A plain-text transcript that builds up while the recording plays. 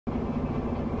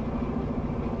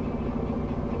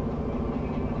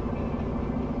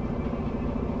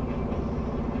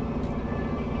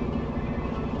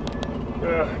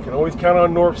I can always count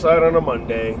on Northside on a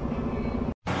Monday.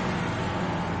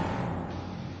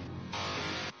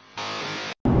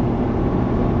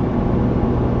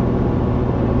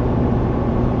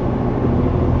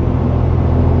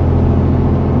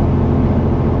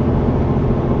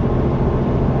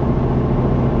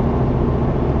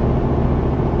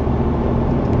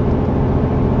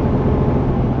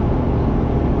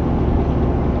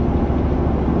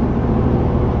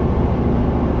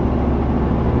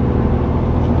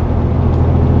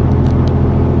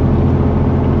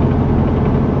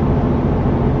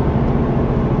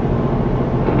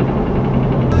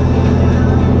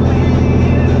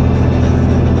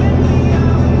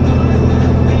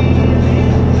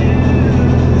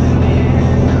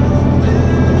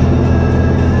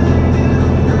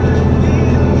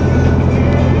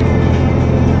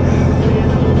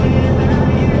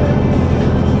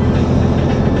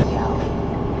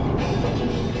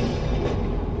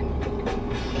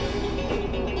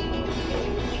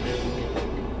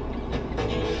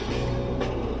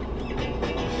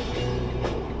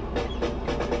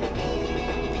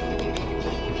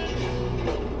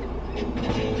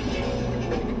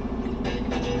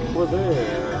 Over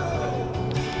there.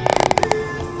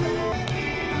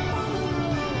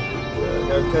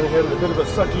 I'm kind of having a bit of a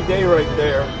sucky day right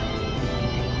there.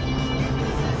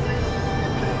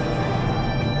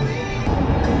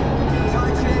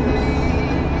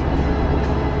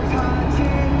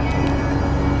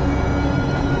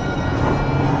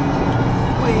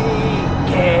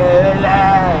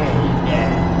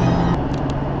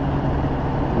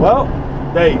 Well,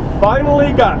 they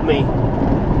finally got me.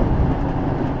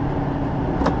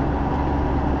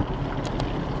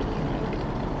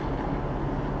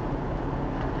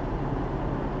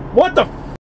 What the f?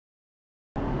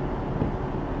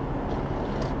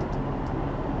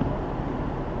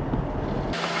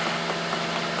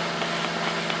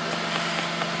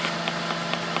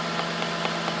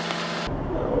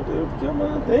 Oh, dude, come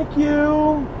on, thank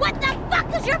you. What the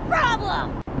fuck is your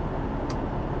problem?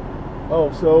 Oh,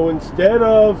 so instead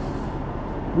of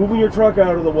moving your truck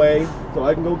out of the way so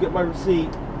I can go get my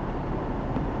receipt,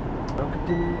 I'm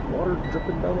continuing water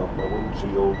dripping down off my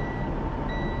windshield.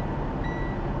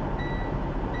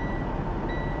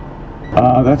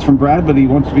 That's from Brad, but he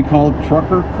wants to be called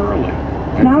Trucker Curly.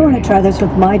 Now I want to try this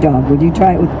with my dog. Would you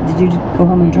try it with, did you go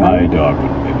home and try My it? dog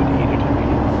would eat it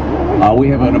immediately. We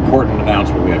have an important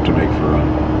announcement we have to make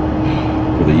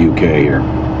for the UK here.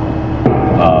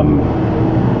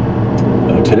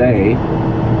 Today,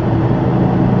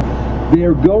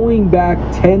 they're going back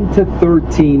 10 to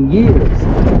 13 years.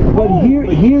 But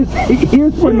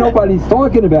here's what nobody's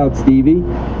talking about, Stevie.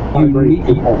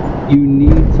 You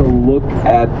need to look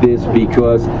at this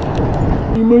because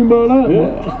You mean by that?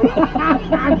 Yeah.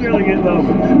 I'm really getting those.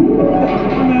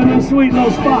 I'm in a sweet little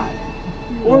spot.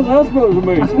 What's that supposed to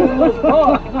mean? Sweet little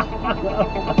spot.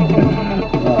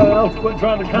 I'll quit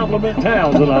trying to compliment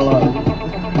towns that I love.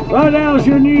 Right now is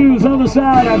your news on the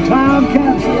side of Time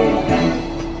Capsule.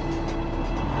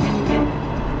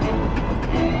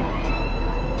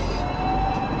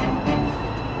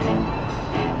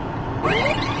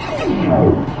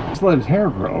 Let his hair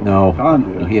grow. No,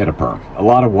 Don, he had a perm. A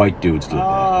lot of white dudes did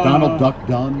that. Donald Duck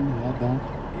Dunn had that.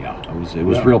 Yeah, it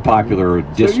was real popular in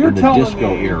the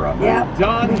disco era. Yeah.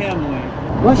 John Henley.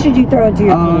 What should you throw into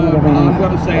your I'm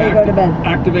going to say go to bed?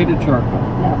 activated charcoal.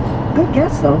 No. Good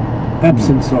guess, though.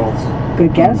 Epsom salts.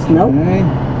 Good guess. Nope. Okay.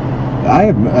 I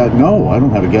have no. I don't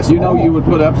have a guess. You know, you would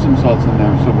put Epsom salts in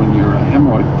there, so when your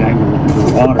hemorrhoid dangled into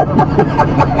the water.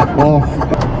 Well,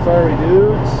 sorry,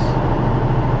 dudes.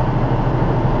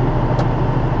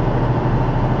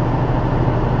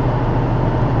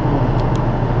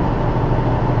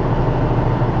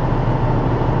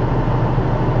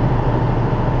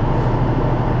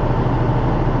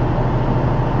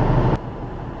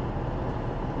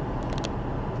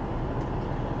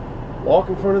 Walk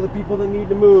in front of the people that need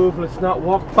to move. Let's not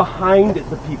walk behind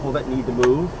the people that need to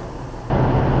move.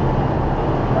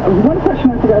 One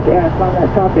question I forgot to ask on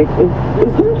that topic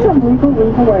is there some legal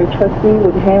reason why a trustee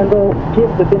would give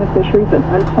the beneficiaries an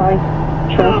unsigned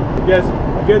trust? I guess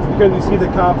because you see the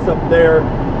cops up there,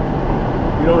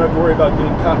 you don't have to worry about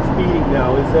getting caught speeding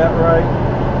now. Is that right?